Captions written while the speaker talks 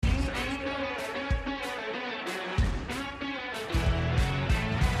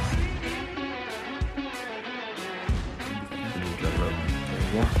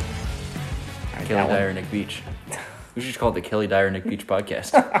Kelly Dyer, Nick Beach. We should just call it the Kelly Dyer, Nick Beach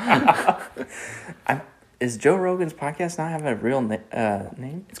podcast. Is Joe Rogan's podcast not have a real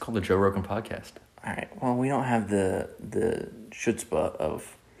name? It's called the Joe Rogan Podcast. All right. Well, we don't have the chutzpah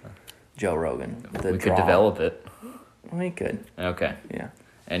of Joe Rogan. We could develop it. We could. Okay. Yeah.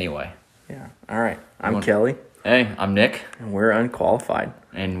 Anyway. Yeah. All right. I'm Kelly. Hey, I'm Nick. And we're unqualified.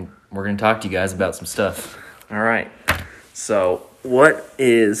 And we're going to talk to you guys about some stuff. All right. So, what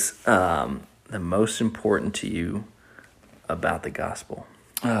is the most important to you about the gospel?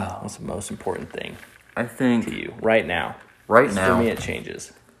 What's the most important thing I think to you right now? Right now. For me, it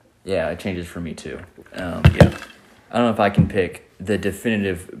changes. Yeah, it changes for me too. Yeah. I don't know if I can pick the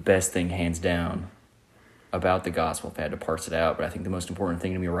definitive best thing hands down about the gospel if I had to parse it out, but I think the most important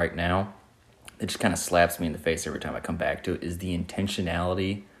thing to me right now, it just kind of slaps me in the face every time I come back to it, is the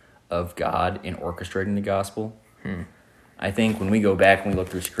intentionality of God in orchestrating the gospel. I think when we go back and we look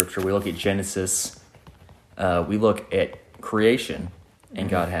through Scripture, we look at Genesis, we look at creation, and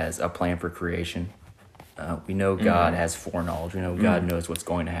God has a plan for creation. We know God has foreknowledge. We know God knows what's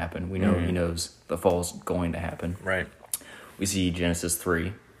going to happen. We know He knows the fall's going to happen. Right. We see Genesis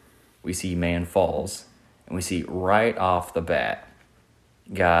 3. We see man falls. And we see right off the bat,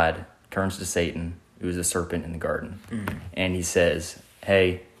 God turns to Satan, who is a serpent in the garden. And he says,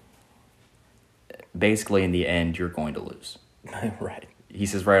 hey, basically in the end, you're going to lose. Right. He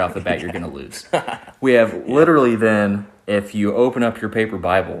says right off the bat, you're going to lose. We have literally then, if you open up your paper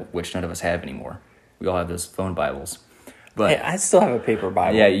Bible, which none of us have anymore, we all have those phone Bibles. But Hey, I still have a paper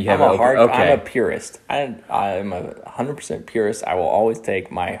Bible. Yeah, you have I'm okay. I'm a purist. I'm a 100% purist. I will always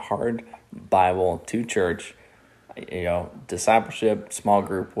take my hard Bible to church, discipleship, small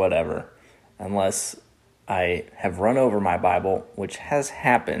group, whatever, unless I have run over my Bible, which has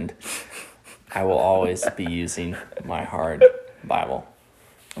happened. I will always be using my hard Bible.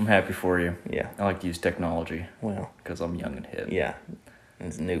 I'm happy for you. Yeah. I like to use technology Well, because I'm young and hip. yeah.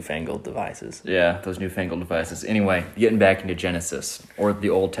 It's newfangled devices. Yeah, those newfangled devices. Anyway, getting back into Genesis or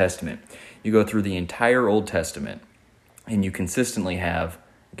the Old Testament. You go through the entire Old Testament and you consistently have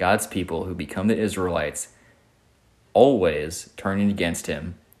God's people who become the Israelites always turning against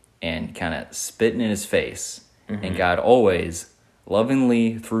him and kind of spitting in his face. And God always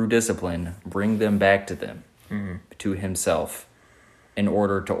lovingly, through discipline, bring them back to them, to himself, in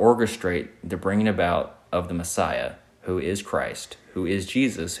order to orchestrate the bringing about of the Messiah, who is Christ, who is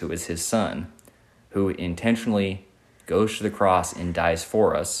Jesus, who is his son, who intentionally goes to the cross and dies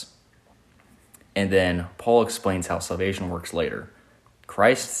for us. And then Paul explains how salvation works later.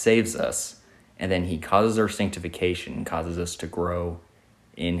 Christ saves us, and then he causes our sanctification and causes us to grow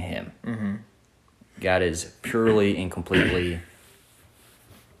in him. God is purely and completely,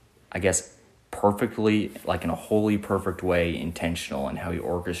 I guess, perfectly, like in a wholly perfect way, intentional in how he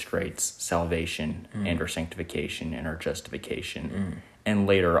orchestrates salvation and our sanctification and our justification and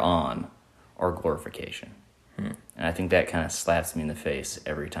later on our glorification. And I think that kind of slaps me in the face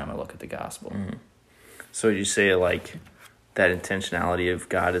every time I look at the gospel. So would you say like that intentionality of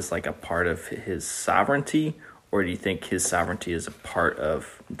God is like a part of his sovereignty, or do you think his sovereignty is a part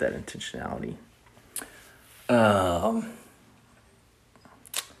of that intentionality?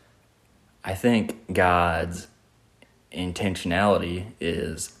 I think God's intentionality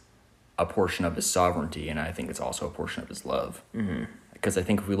is a portion of his sovereignty, and I think it's also a portion of his love. Because I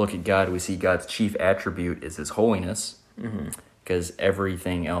think if we look at God, we see God's chief attribute is his holiness, because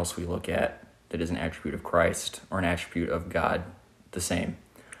everything else we look at that is an attribute of Christ or an attribute of God, the same,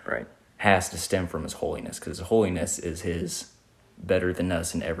 Right. has to stem from his holiness, because his holiness is his better than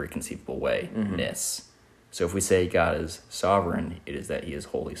us in every conceivable way-ness. So if we say God is sovereign, it is that he is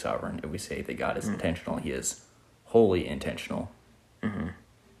wholly sovereign. If we say that God is intentional, he is wholly intentional.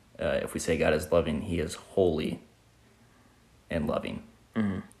 If we say God is loving, he is holy and loving.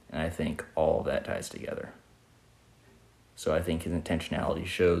 And I think all of that ties together. So I think his intentionality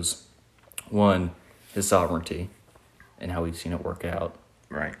shows, one, his sovereignty and how we've seen it work out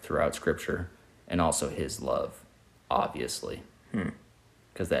throughout Scripture, and also his love, obviously,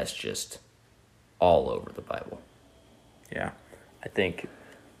 because that's just all over the Bible. Yeah. I think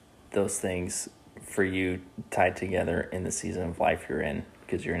those things for you tied together in the season of life you're in,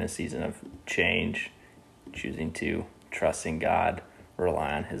 because you're in a season of change, choosing to trust in God,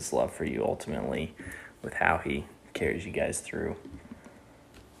 rely on his love for you ultimately with how he carries you guys through.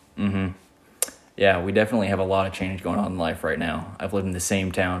 Yeah, we definitely have a lot of change going on in life right now. I've lived in the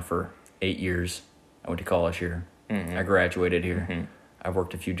same town for 8 years. I went to college here. I graduated here. I've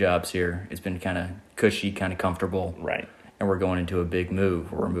worked a few jobs here. It's been kind of cushy, kind of comfortable. Right. And we're going into a big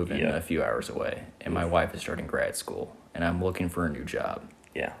move. We're moving a few hours away. And my wife is starting grad school. And I'm looking for a new job.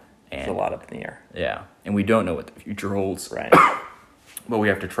 Yeah. It's a lot up in the air. Yeah, and we don't know what the future holds. Right. But we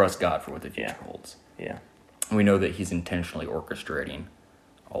have to trust God for what the future Yeah. holds. Yeah. And we know that he's intentionally orchestrating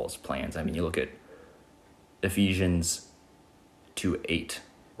all his plans. I mean, you look at Ephesians 2:8,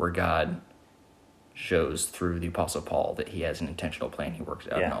 where God shows through the Apostle Paul that he has an intentional plan he works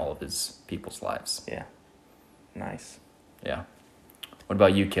out in all of his people's lives. Yeah. Nice. Yeah. What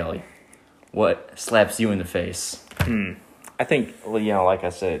about you, Kelly? What slaps you in the face? I think, like I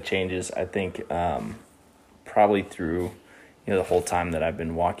said, it changes. I think probably through, the whole time that I've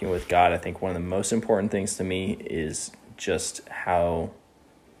been walking with God, I think one of the most important things to me is just how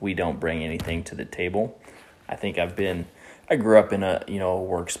we don't bring anything to the table. I think I grew up in a,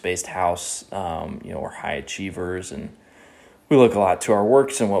 works-based house. We're high achievers, and we look a lot to our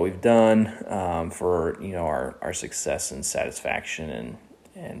works and what we've done for, our success and satisfaction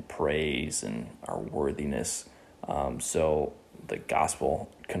and praise and our worthiness. So the gospel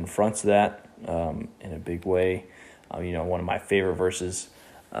confronts that in a big way. One of my favorite verses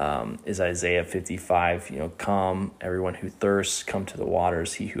is Isaiah 55. Come, everyone who thirsts, come to the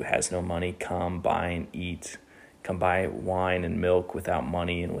waters. He who has no money, come, buy and eat. Come buy wine and milk without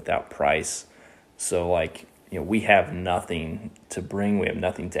money and without price. So, we have nothing to bring. We have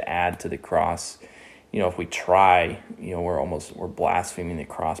nothing to add to the cross. If we try, we're blaspheming the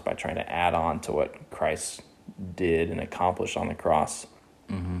cross by trying to add on to what Christ did and accomplished on the cross,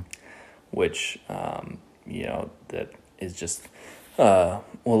 which, that is just,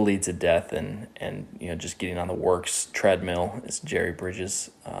 will lead to death and just getting on the works treadmill, as Jerry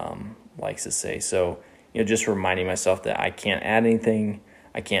Bridges likes to say. So, just reminding myself that I can't add anything.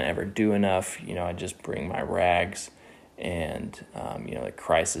 I can't ever do enough. I just bring my rags, and, that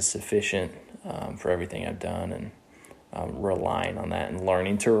Christ is sufficient for everything I've done, and relying on that and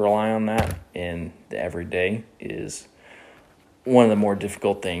learning to rely on that in the everyday is one of the more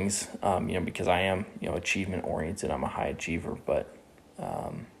difficult things, because I am, achievement oriented. I'm a high achiever, but,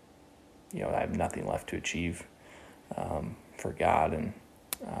 I have nothing left to achieve for God, and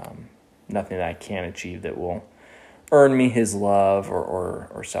nothing that I can achieve that will earn me his love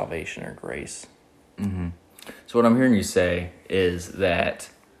or salvation or grace. Mm-hmm. So what I'm hearing you say is that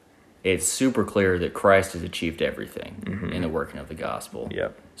it's super clear that Christ has achieved everything in the working of the gospel.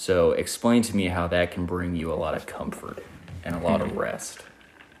 Yep. So explain to me how that can bring you a lot of comfort and a lot of rest.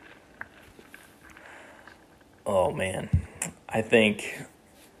 Oh, man. I think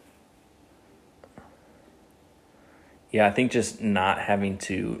just not having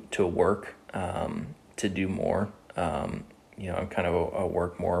to work to do more. I'm kind of a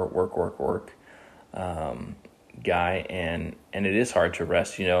work guy, and it is hard to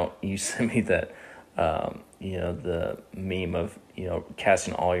rest. You sent me that, the meme of,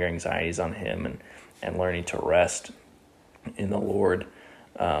 casting all your anxieties on him and learning to rest in the Lord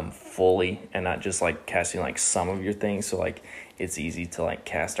fully, and not just casting some of your things. So it's easy to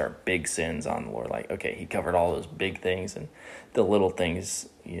cast our big sins on the Lord. Okay, he covered all those big things, and the little things,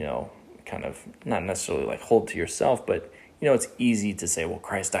 kind of not necessarily hold to yourself, but it's easy to say, well,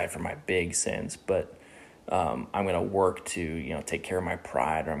 Christ died for my big sins, but I'm going to work to, take care of my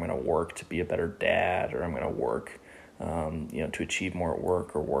pride, or I'm going to work to be a better dad, or I'm going to work, to achieve more at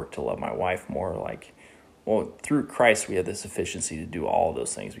work, or work to love my wife more. Well, through Christ, we have the sufficiency to do all of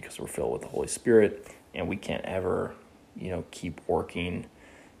those things because we're filled with the Holy Spirit, and we can't ever, keep working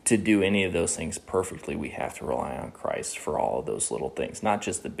to do any of those things perfectly. We have to rely on Christ for all of those little things, not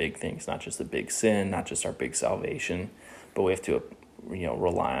just the big things, not just the big sin, not just our big salvation, but we have to,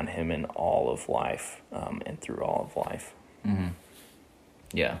 rely on him in all of life and through all of life. Mm-hmm.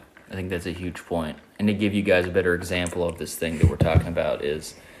 Yeah, I think that's a huge point. And to give you guys a better example of this thing that we're talking about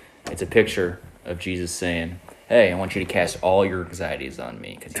is, it's a picture of Jesus saying, hey, I want you to cast all your anxieties on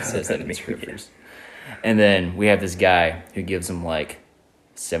me, because he says that in the scriptures. And then we have this guy who gives him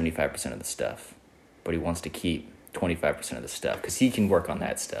 75% of the stuff, but he wants to keep 25% of the stuff because he can work on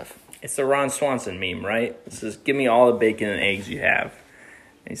that stuff. It's the Ron Swanson meme, right? It says, give me all the bacon and eggs you have.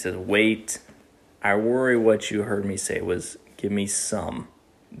 And he says, wait, I worry what you heard me say was, give me some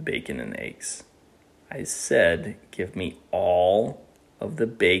bacon and eggs. I said, give me all of the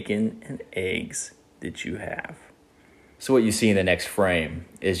bacon and eggs that you have. So what you see in the next frame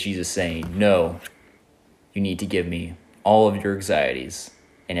is Jesus saying, no, you need to give me all of your anxieties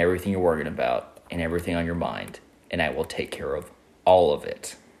and everything you're worrying about and everything on your mind, and I will take care of all of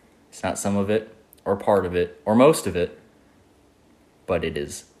it. It's not some of it or part of it or most of it, but it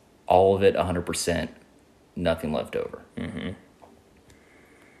is all of it, 100%, nothing left over. Mm-hmm.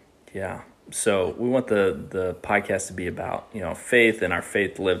 Yeah. So we want the podcast to be about, faith, and our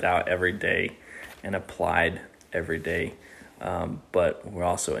faith lived out every day and applied every day. but we're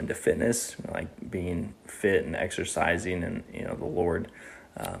also into fitness, like being fit and exercising, and the Lord,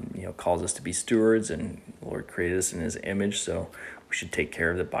 calls us to be stewards, and the Lord created us in His image, so we should take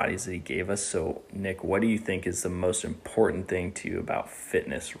care of the bodies that He gave us. So, Nick, what do you think is the most important thing to you about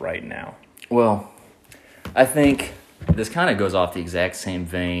fitness right now? Well, I think this kind of goes off the exact same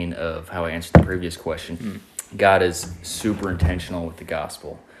vein of how I answered the previous question. God is super intentional with the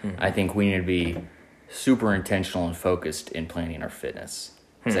gospel. I think we need to be super intentional and focused in planning our fitness.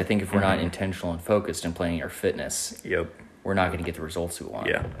 Because I think if we're not intentional and focused in planning our fitness, we're not going to get the results we want.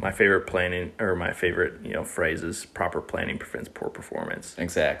 Yeah, my favorite phrase is proper planning prevents poor performance.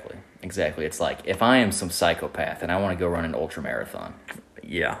 Exactly. It's like, if I am some psychopath and I want to go run an ultra marathon,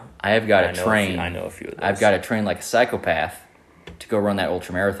 I have got to train. I know a few of those. I've got to train like a psychopath to go run that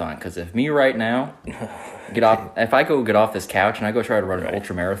ultra marathon. Because if me right now if I go get off this couch and I go try to run an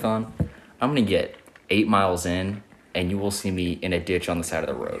ultra marathon, I'm going to get 8 miles in, and you will see me in a ditch on the side of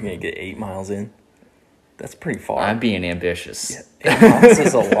the road. You're going to get 8 miles in? That's pretty far. I'm being ambitious. Yeah, 8 miles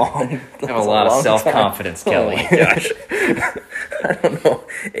is a long. I have a lot of self-confidence, Kelly. Oh my gosh. I don't know.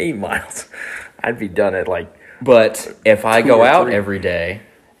 8 miles. I'd be done at like. But if I go out every day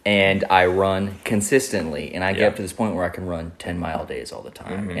and I run consistently, and I get up to this point where I can run 10-mile days all the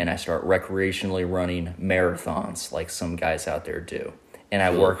time, and I start recreationally running marathons like some guys out there do, and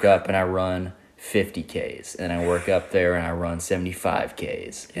I work up and I run 50 Ks, and I work up there and I run 75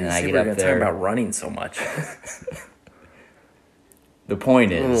 Ks, and I get up there. Talk about running so much. The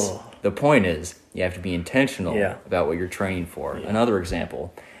point is, you have to be intentional about what you're training for. Yeah. Another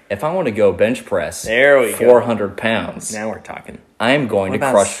example, if I want to go bench press 400 pounds. Now we're talking. I am going to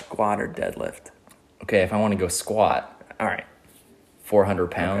crush squat or deadlift. Okay, if I want to go squat. All right.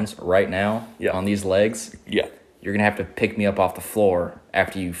 400 pounds right now on these legs. Yeah. You're going to have to pick me up off the floor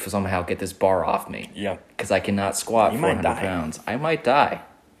after you somehow get this bar off me. Yeah. Because I cannot squat 400 pounds. I might die.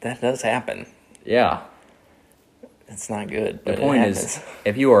 That does happen. Yeah. It's not good. The point is,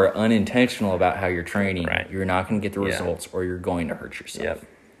 if you are unintentional about how you're training, you're not going to get the results, or you're going to hurt yourself. Yep.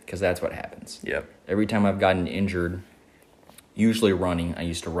 Because that's what happens. Yep. Every time I've gotten injured, usually running, I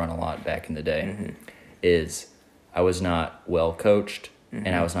used to run a lot back in the day, is I was not well coached, and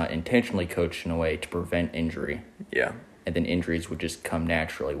I was not intentionally coached in a way to prevent injury. Yeah. And then injuries would just come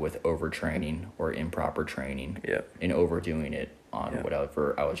naturally with overtraining or improper training and overdoing it on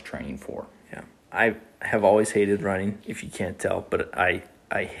whatever I was training for. Yeah. I have always hated running, if you can't tell, but I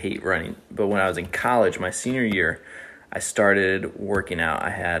hate running. But when I was in college, my senior year, I started working out. I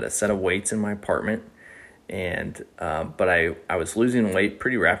had a set of weights in my apartment, and but I was losing weight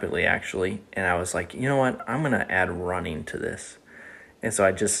pretty rapidly, actually, and I was like, you know what, I'm going to add running to this. And so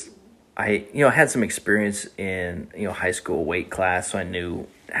I had some experience in high school weight class, so I knew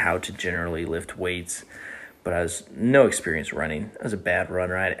how to generally lift weights, but I was no experience running. I was a bad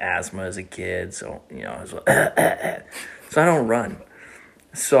runner. I had asthma as a kid, so I was like, so I don't run.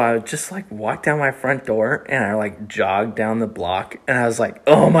 So I would just like walk down my front door, and I like jogged down the block, and I was like,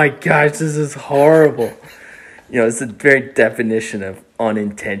 oh my gosh, this is horrible. It's the very definition of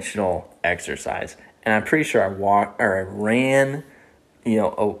unintentional exercise. And I'm pretty sure I ran,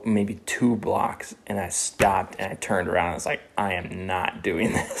 maybe 2 blocks, and I stopped and I turned around and I was like, I am not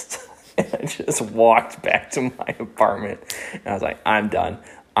doing this. And I just walked back to my apartment, and I was like, I'm done.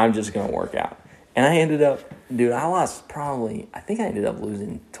 I'm just going to work out. And I ended up, I think I ended up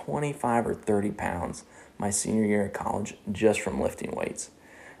losing 25 or 30 pounds my senior year of college just from lifting weights,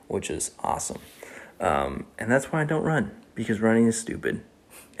 which is awesome. And that's why I don't run, because running is stupid.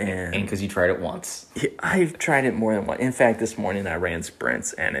 And because you tried it once. I've tried it more than once. In fact, this morning I ran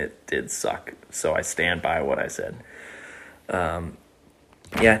sprints, and it did suck. So I stand by what I said.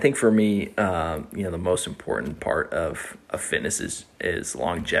 I think for me, the most important part of fitness is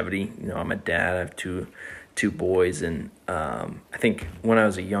longevity. I'm a dad. I have two boys, and I think when I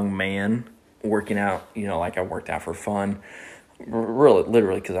was a young man working out, like I worked out for fun, really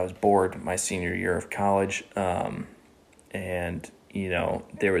literally because I was bored my senior year of college, and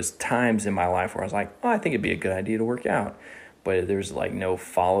there was times in my life where I was like, oh, I think it'd be a good idea to work out, but there's like no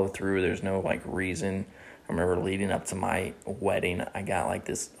follow through. There's no like reason. I remember leading up to my wedding, I got like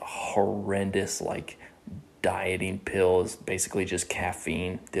this horrendous like dieting pill. It's basically just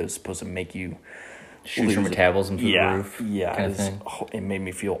caffeine that was supposed to make you shoot your metabolism through the roof. Yeah, it made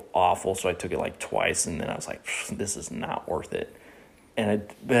me feel awful. So I took it like twice, and then I was like, this is not worth it.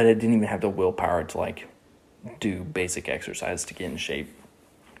 But I didn't even have the willpower to like do basic exercise to get in shape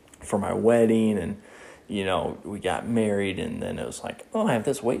for my wedding. And we got married, and then it was like, oh, I have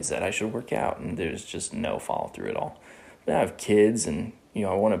this weight set, I should work out, and there's just no follow through at all. But I have kids, and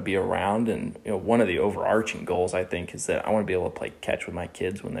I want to be around. And, one of the overarching goals, I think, is that I want to be able to play catch with my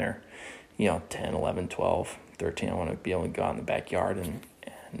kids when they're, 10, 11, 12, 13. I want to be able to go out in the backyard and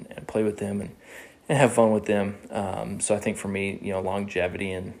play with them and have fun with them. So I think for me,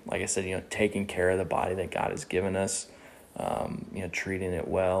 longevity and, like I said, taking care of the body that God has given us, treating it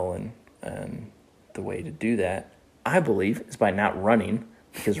well, and the way to do that, I believe, is by not running,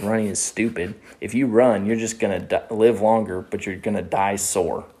 because running is stupid. If you run, you're just going to live longer, but you're going to die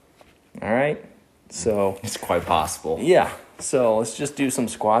sore. All right? So It's quite possible. yeah. So let's just do some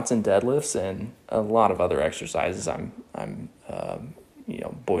squats and deadlifts and a lot of other exercises. I'm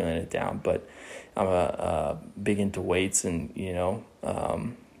boiling it down, but I'm big into weights and,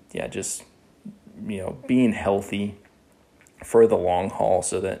 just, being healthy for the long haul,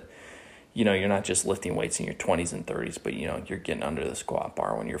 so that, you're not just lifting weights in your 20s and 30s, but, you're getting under the squat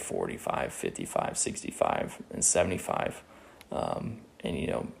bar when you're 45, 55, 65, and 75. And,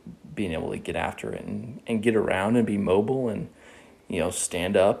 being able to get after it and get around and be mobile and,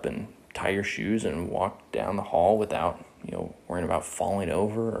 stand up and tie your shoes and walk down the hall without, worrying about falling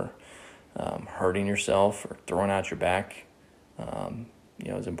over or hurting yourself or throwing out your back,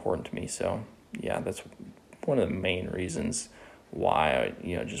 is important to me. So, yeah, that's one of the main reasons why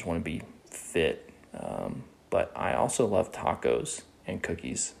I, just want to be fit. But I also love tacos and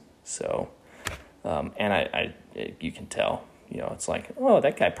cookies. So, and I you can tell, it's like, oh,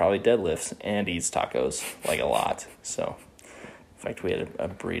 that guy probably deadlifts and eats tacos like a lot. So, in fact, we had a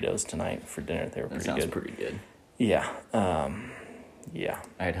burritos tonight for dinner. They were pretty good. That sounds pretty good. Yeah. Yeah.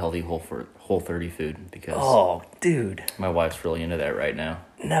 I had healthy Whole30 food because Oh, dude. my wife's really into that right now.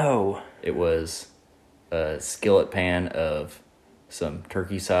 No. It was a skillet pan of some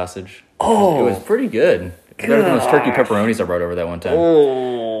turkey sausage. Oh. It was pretty good. Better than those turkey pepperonis I brought over that one time.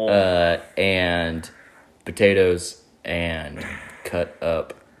 Oh. And potatoes and cut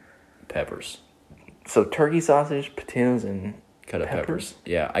up peppers. So turkey sausage, potatoes, and Cut up peppers.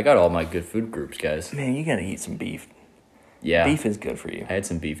 Yeah, I got all my good food groups, guys. man, you gotta eat some beef. Yeah. Beef is good for you. I had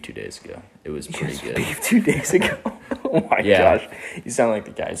some beef 2 daars ago. It was pretty good. Beef 2 days ago. Oh my Yeah. gosh. You sound like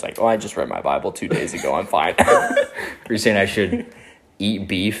the guy who's like, oh, I just read my Bible 2 days ago. I'm fine. You're saying I should eat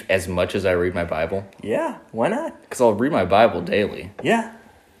beef as much as I read my Bible? Yeah. Why not? Because I'll read my Bible daily. Yeah.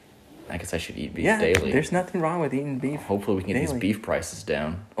 I guess I should eat beef Yeah. daily. There's nothing wrong with eating beef. Hopefully we can get daily. these beef prices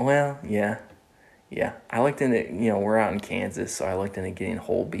down. Well, yeah. Yeah. I looked into, we're out in Kansas, so I looked into getting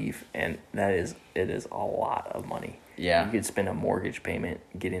whole beef, and it is a lot of money. Yeah. You could spend a mortgage payment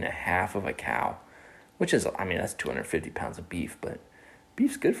getting a half of a cow, which is, that's 250 pounds of beef, but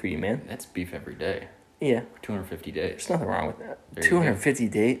beef's good for you, man. That's beef every day. Yeah. 250 days. There's nothing wrong with that. There you 250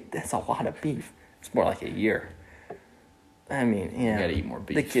 days, that's a lot of beef. It's more like a year. Yeah. You gotta eat more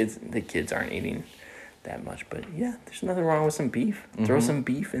beef. The kids aren't eating that much, but yeah, there's nothing wrong with some beef. Throw some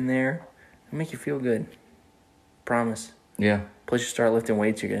beef in there. It'll make you feel good. Promise. Yeah. Plus, you start lifting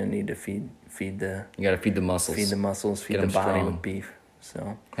weights, you're gonna need to feed the You gotta feed the muscles. feed the muscles, feed Get the 'em body strong. with beef.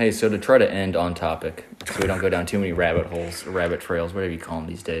 So Hey, so to try to end on topic, so we don't go down too many rabbit holes, or rabbit trails, whatever you call them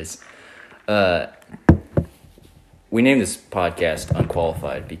these days. We named this podcast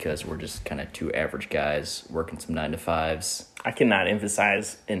Unqualified because we're just kind of two average guys working some 9-to-5s. I cannot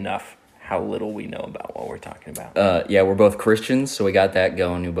emphasize enough how little we know about what we're talking about. Yeah, we're both Christians, so we got that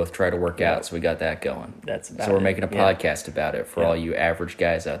going. We both try to work out, so we got that going. That's about So we're it. making a Yeah. podcast about it for all you average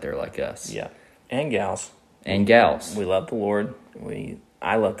guys out there like us. Yeah, and gals. And gals. We love the Lord.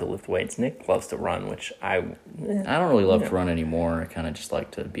 I love to lift weights. Nick loves to run, which I don't really love to run anymore. I kind of just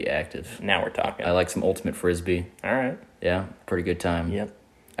like to be active. now we're talking. I like some ultimate frisbee. All right. Yeah, pretty good time. Yep.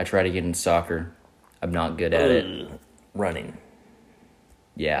 I try to get into soccer. I'm not good at it. Running.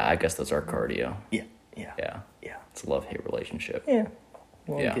 Yeah, I guess that's our cardio. Yeah. Yeah. Yeah, Yeah. it's a love-hate relationship. Yeah.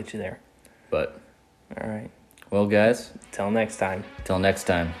 We'll Yeah. get you there. But, All right. well, guys, Till next time. till next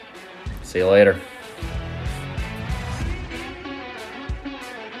time. See you later.